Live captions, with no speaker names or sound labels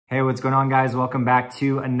Hey, what's going on, guys? Welcome back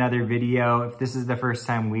to another video. If this is the first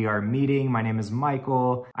time we are meeting, my name is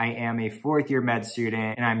Michael. I am a fourth-year med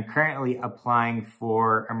student, and I'm currently applying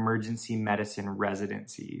for emergency medicine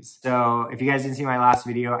residencies. So if you guys didn't see my last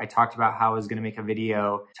video, I talked about how I was going to make a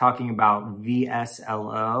video talking about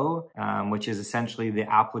VSLO, which is essentially the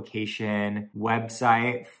application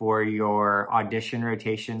website for your audition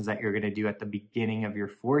rotations that you're going to do at the beginning of your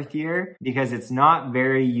fourth year, because it's not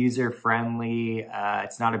very user-friendly.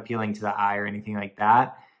 It's not appealing to the eye or anything like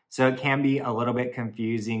that. So it can be a little bit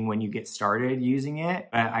confusing when you get started using it,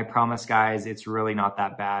 but I promise, guys, it's really not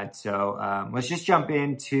that bad. So let's just jump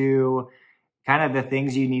into kind of the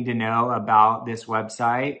things you need to know about this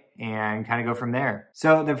website and kind of go from there.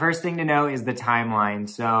 So the first thing to know is the timeline.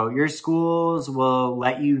 So your schools will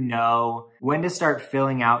let you know when to start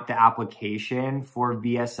filling out the application for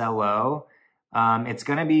VSLO. It's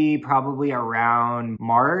going to be probably around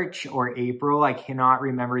March or April. I cannot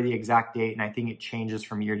remember the exact date, and I think it changes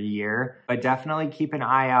from year to year. But definitely keep an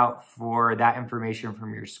eye out for that information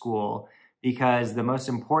from your school, because the most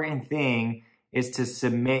important thing is to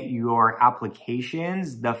submit your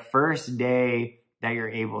applications the first day that you're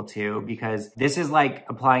able to, because this is like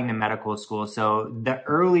applying to medical school. So the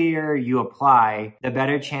earlier you apply, the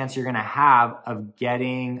better chance you're gonna have of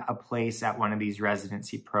getting a place at one of these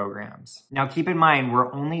residency programs. Now, keep in mind,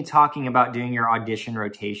 we're only talking about doing your audition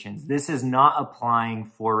rotations. This is not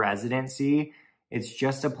applying for residency. It's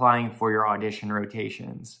just applying for your audition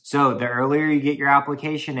rotations. So the earlier you get your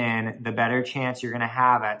application in, the better chance you're gonna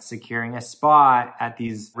have at securing a spot at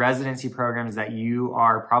these residency programs that you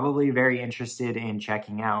are probably very interested in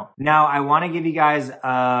checking out. Now, I wanna give you guys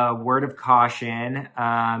a word of caution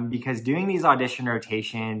because doing these audition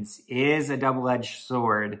rotations is a double-edged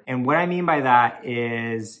sword. And what I mean by that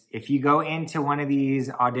is if you go into one of these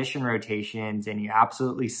audition rotations and you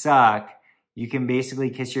absolutely suck, you can basically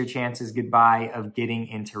kiss your chances goodbye of getting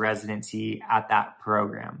into residency at that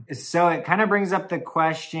program. So it kind of brings up the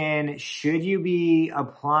question, should you be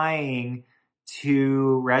applying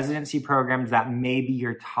to residency programs that may be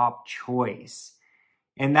your top choice?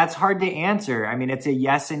 And that's hard to answer. I mean, it's a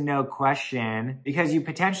yes and no question, because you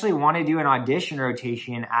potentially want to do an audition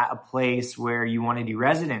rotation at a place where you want to do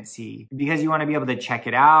residency, because you want to be able to check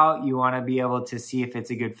it out. You want to be able to see if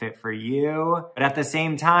it's a good fit for you. But at the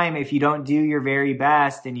same time, if you don't do your very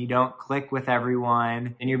best and you don't click with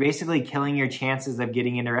everyone, then you're basically killing your chances of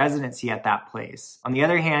getting into residency at that place. On the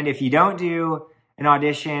other hand, if you don't do an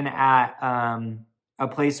audition at a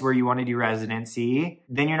place where you want to do residency,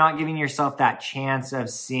 then you're not giving yourself that chance of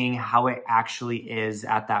seeing how it actually is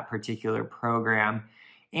at that particular program.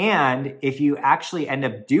 And if you actually end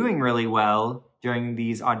up doing really well during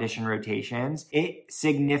these audition rotations, it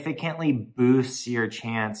significantly boosts your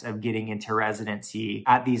chance of getting into residency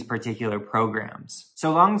at these particular programs.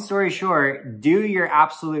 So long story short, do your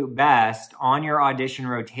absolute best on your audition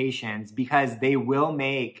rotations, because they will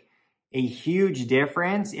make a huge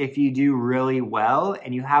difference if you do really well,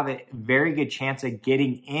 and you have a very good chance of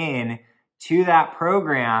getting in to that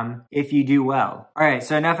program if you do well. All right,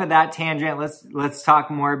 so enough of that tangent. Let's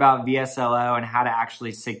talk more about VSLO and how to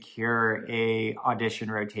actually secure a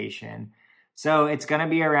audition rotation. So it's gonna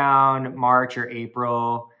be around March or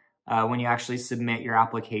April when you actually submit your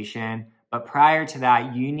application. But prior to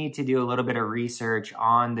that, you need to do a little bit of research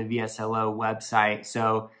on the VSLO website.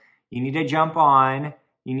 So you need to jump on.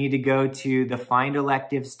 You need to go to the Find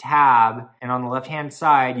Electives tab, and on the left-hand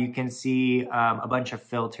side, you can see a bunch of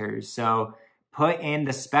filters. So put in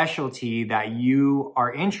the specialty that you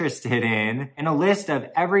are interested in, and a list of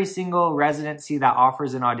every single residency that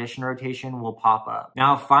offers an audition rotation will pop up.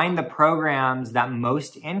 Now find the programs that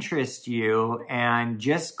most interest you and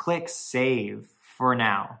just click Save for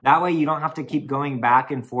now. That way you don't have to keep going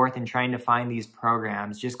back and forth and trying to find these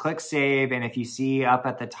programs. Just click Save, and if you see up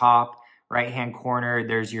at the top right-hand corner,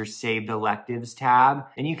 there's your Saved Electives tab,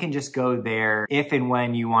 and you can just go there if and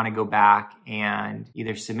when you want to go back and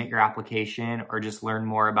either submit your application or just learn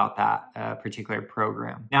more about that particular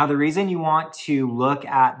program. Now, the reason you want to look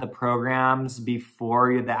at the programs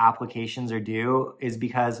before the applications are due is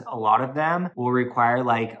because a lot of them will require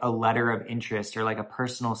like a letter of interest or like a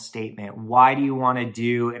personal statement. Why do you want to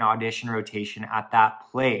do an audition rotation at that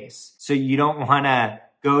place? So you don't want to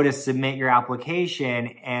go to submit your application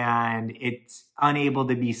and it's unable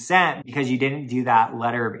to be sent because you didn't do that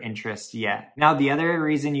letter of interest yet. Now, the other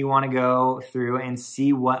reason you want to go through and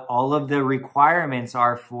see what all of the requirements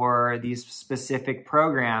are for these specific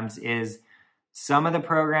programs is some of the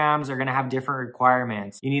programs are going to have different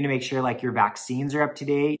requirements. You need to make sure like your vaccines are up to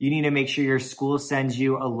date. You need to make sure your school sends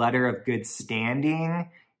you a letter of good standing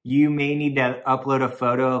You may need to upload a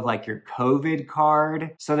photo of like your COVID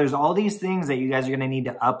card. So there's all these things that you guys are gonna need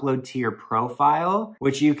to upload to your profile,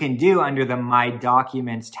 which you can do under the My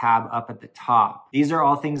Documents tab up at the top. These are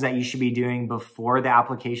all things that you should be doing before the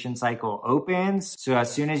application cycle opens. So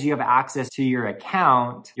as soon as you have access to your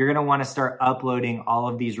account, you're gonna wanna start uploading all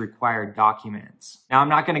of these required documents. Now, I'm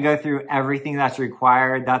not gonna go through everything that's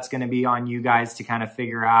required. That's gonna be on you guys to kind of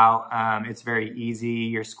figure out. It's very easy.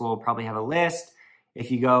 Your school will probably have a list. If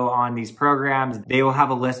you go on these programs, they will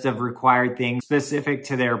have a list of required things specific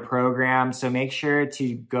to their program. So make sure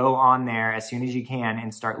to go on there as soon as you can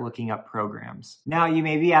and start looking up programs. Now, you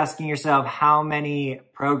may be asking yourself, how many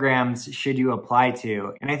programs should you apply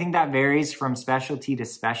to? And I think that varies from specialty to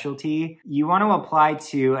specialty. You want to apply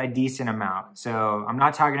to a decent amount. So I'm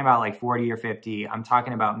not talking about like 40 or 50. I'm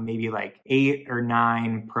talking about maybe like 8 or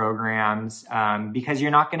 9 programs because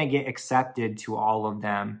you're not going to get accepted to all of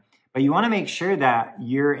them. But you want to make sure that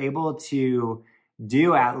you're able to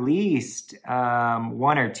do at least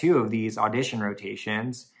 1 or 2 of these audition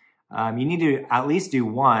rotations. You need to at least do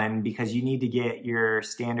 1 because you need to get your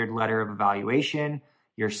standard letter of evaluation,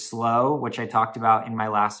 your SLO, which I talked about in my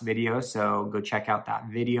last video. So go check out that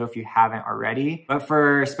video if you haven't already. But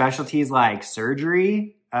for specialties like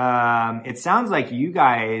surgery, it sounds like you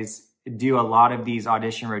guys do a lot of these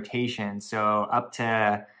audition rotations. So up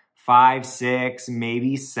to 5, 6,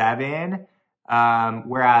 maybe 7.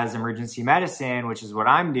 Whereas emergency medicine, which is what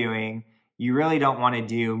I'm doing, you really don't want to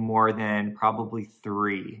do more than probably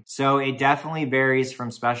 3. So it definitely varies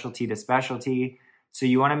from specialty to specialty. So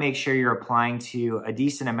you want to make sure you're applying to a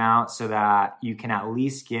decent amount so that you can at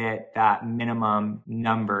least get that minimum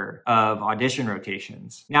number of audition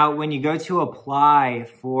rotations. Now, when you go to apply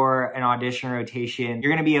for an audition rotation, you're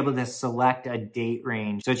going to be able to select a date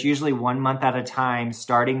range. So it's usually 1 month at a time,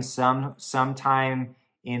 starting sometime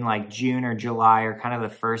in like June or July or kind of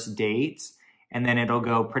the first dates. And then it'll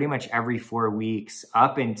go pretty much every 4 weeks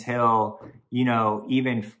up until, you know,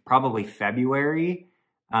 even probably February.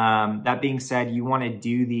 That being said, you want to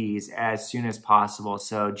do these as soon as possible.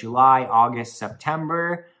 So July, August,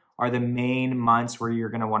 September are the main months where you're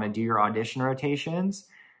going to want to do your audition rotations.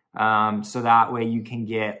 So that way you can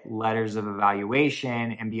get letters of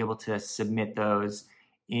evaluation and be able to submit those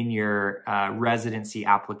in your residency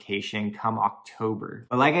application come October.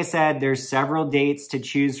 But like I said, there's several dates to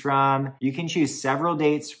choose from. You can choose several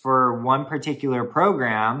dates for one particular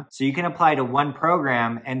program. So you can apply to one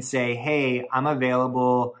program and say, hey, I'm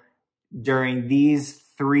available during these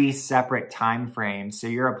 3 separate time frames. So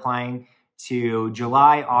you're applying to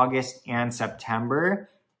July, August, and September.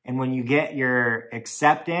 And when you get your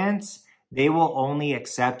acceptance, they will only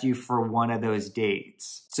accept you for one of those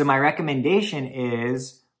dates. So my recommendation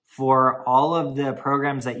is for all of the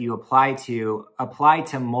programs that you apply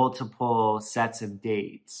to multiple sets of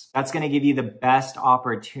dates. That's going to give you the best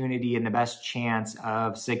opportunity and the best chance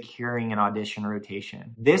of securing an audition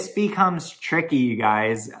rotation. This becomes tricky, you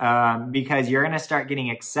guys, because you're going to start getting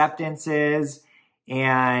acceptances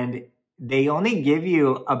and they only give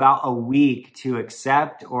you about a week to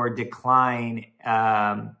accept or decline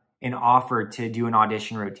an offer to do an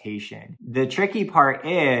audition rotation. The tricky part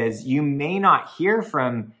is you may not hear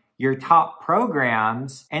from your top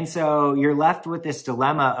programs. And so you're left with this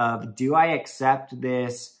dilemma of, do I accept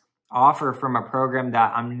this offer from a program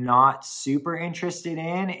that I'm not super interested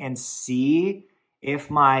in and see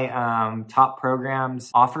if my top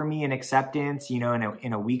programs offer me an acceptance, you know,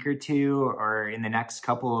 in a week or 2 or in the next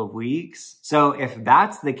couple of weeks. So if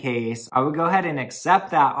that's the case, I would go ahead and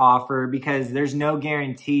accept that offer because there's no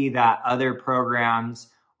guarantee that other programs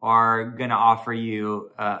are gonna offer you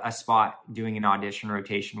a spot doing an audition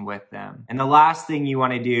rotation with them. And the last thing you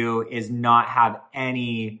wanna do is not have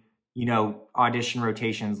any, you know, audition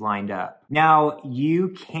rotations lined up. Now, you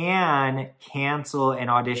can cancel an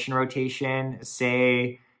audition rotation.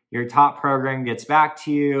 Say your top program gets back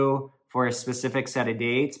to you for a specific set of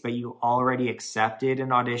dates, but you already accepted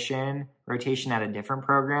an audition rotation at a different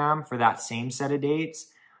program for that same set of dates.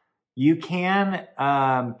 You can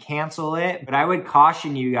cancel it, but I would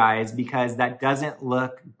caution you guys because that doesn't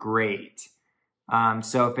look great.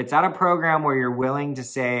 So if it's at a program where you're willing to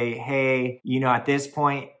say, hey, you know, at this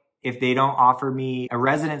point, if they don't offer me a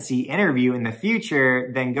residency interview in the future,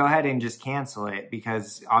 then go ahead and just cancel it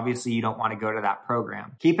because obviously you don't want to go to that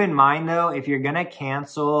program. Keep in mind though, if you're going to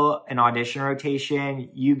cancel an audition rotation,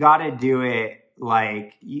 you got to do it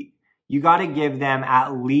like you got to give them at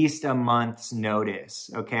least a month's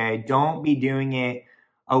notice, okay? Don't be doing it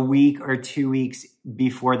a week or 2 weeks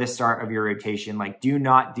before the start of your rotation. Like, do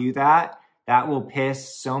not do that. That will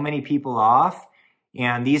piss so many people off,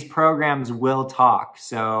 and these programs will talk.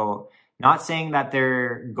 So Not saying that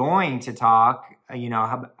they're going to talk,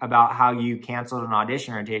 about how you canceled an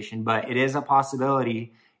audition rotation, but it is a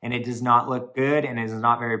possibility, and it does not look good and it is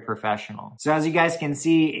not very professional. So as you guys can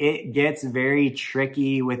see, it gets very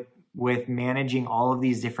tricky with managing all of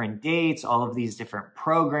these different dates, all of these different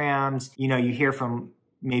programs. You hear from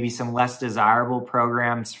maybe some less desirable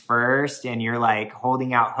programs first, and you're like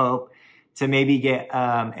holding out hope to maybe get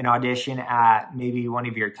an audition at maybe one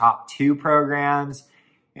of your top 2 programs.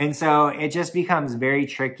 And so it just becomes very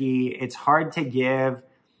tricky. It's hard to give,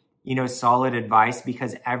 solid advice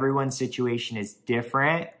because everyone's situation is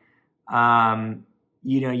different.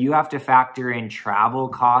 You have to factor in travel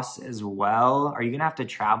costs as well. Are you gonna have to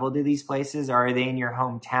travel to these places, or are they in your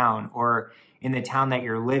hometown or in the town that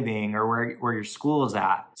you're living or where your school is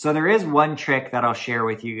at? So there is one trick that I'll share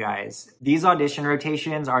with you guys. These audition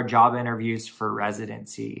rotations are job interviews for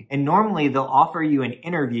residency. And normally they'll offer you an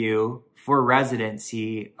interview for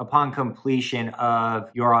residency upon completion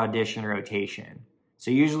of your audition rotation.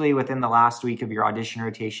 So usually within the last week of your audition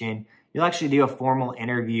rotation, you'll actually do a formal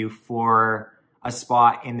interview for a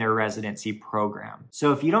spot in their residency program.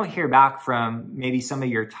 So if you don't hear back from maybe some of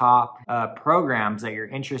your top programs that you're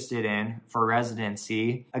interested in for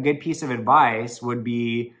residency, a good piece of advice would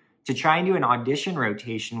be to try and do an audition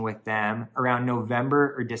rotation with them around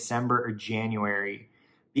November or December or January,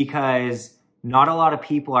 because not a lot of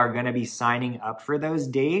people are gonna be signing up for those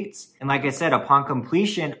dates. And like I said, upon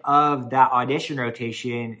completion of that audition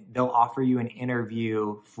rotation, they'll offer you an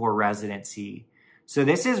interview for residency. So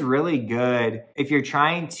this is really good if you're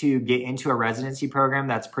trying to get into a residency program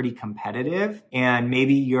that's pretty competitive, and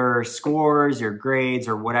maybe your scores, your grades,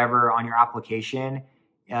 or whatever on your application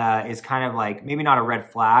is kind of like, maybe not a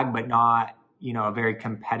red flag, but not, a very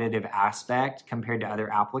competitive aspect compared to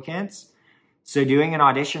other applicants. So doing an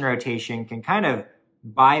audition rotation can kind of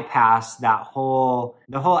bypass the whole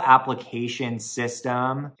application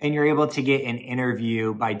system, and you're able to get an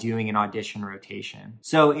interview by doing an audition rotation.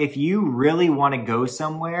 So if you really want to go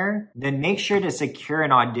somewhere, then make sure to secure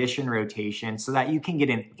an audition rotation so that you can get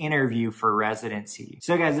an interview for residency.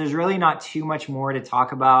 So guys, there's really not too much more to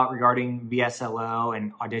talk about regarding VSLO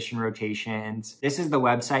and audition rotations. This is the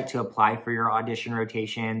website to apply for your audition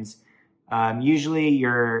rotations. Usually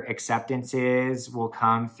your acceptances will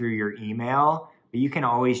come through your email, but you can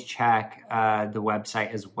always check the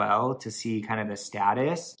website as well to see kind of the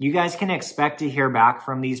status. You guys can expect to hear back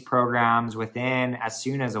from these programs within as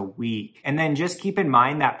soon as a week. And then just keep in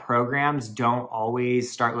mind that programs don't always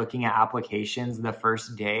start looking at applications the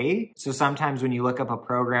first day. So sometimes when you look up a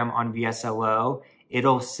program on VSLO,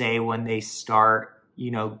 it'll say when they start,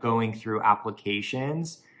 going through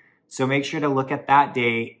applications. So make sure to look at that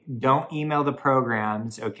date. Don't email the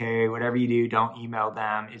programs, okay? Whatever you do, don't email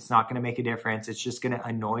them. It's not gonna make a difference. It's just gonna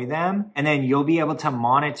annoy them. And then you'll be able to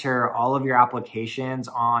monitor all of your applications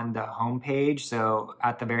on the homepage. So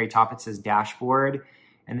at the very top, it says dashboard.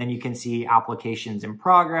 And then you can see applications in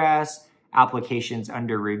progress, applications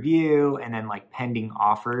under review, and then like pending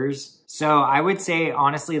offers. So I would say,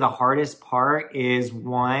 honestly, the hardest part is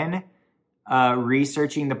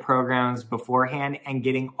researching the programs beforehand and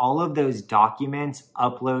getting all of those documents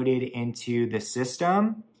uploaded into the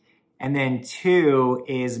system. And then 2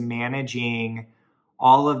 is managing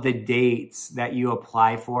all of the dates that you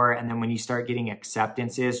apply for. And then when you start getting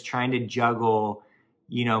acceptances, trying to juggle,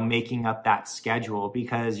 making up that schedule,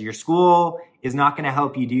 because your school is not going to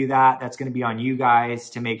help you do that. That's going to be on you guys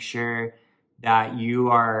to make sure that you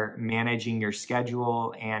are managing your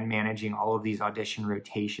schedule and managing all of these audition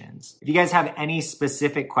rotations. If you guys have any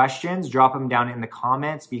specific questions, drop them down in the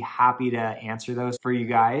comments. Be happy to answer those for you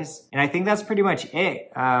guys. And I think that's pretty much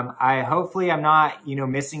it. Hopefully I'm not,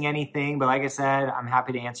 missing anything, but like I said, I'm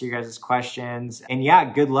happy to answer you guys' questions. And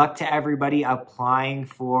yeah, good luck to everybody applying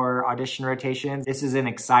for audition rotations. This is an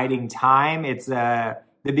exciting time. It's the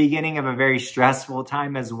beginning of a very stressful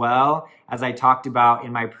time as well, as I talked about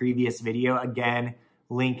in my previous video. Again,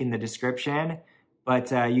 link in the description.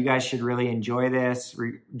 But you guys should really enjoy this.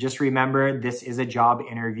 Just remember, this is a job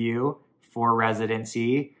interview for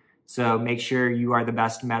residency. So make sure you are the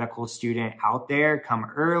best medical student out there. Come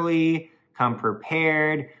early, come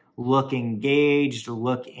prepared, look engaged,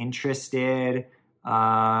 look interested.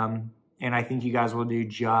 And I think you guys will do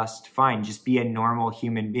just fine. Just be a normal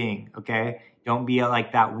human being, okay? Don't be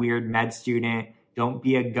like that weird med student. Don't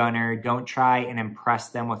be a gunner. Don't try and impress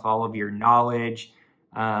them with all of your knowledge.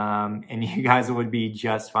 And you guys would be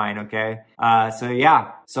just fine, okay? So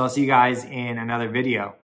yeah, so I'll see you guys in another video.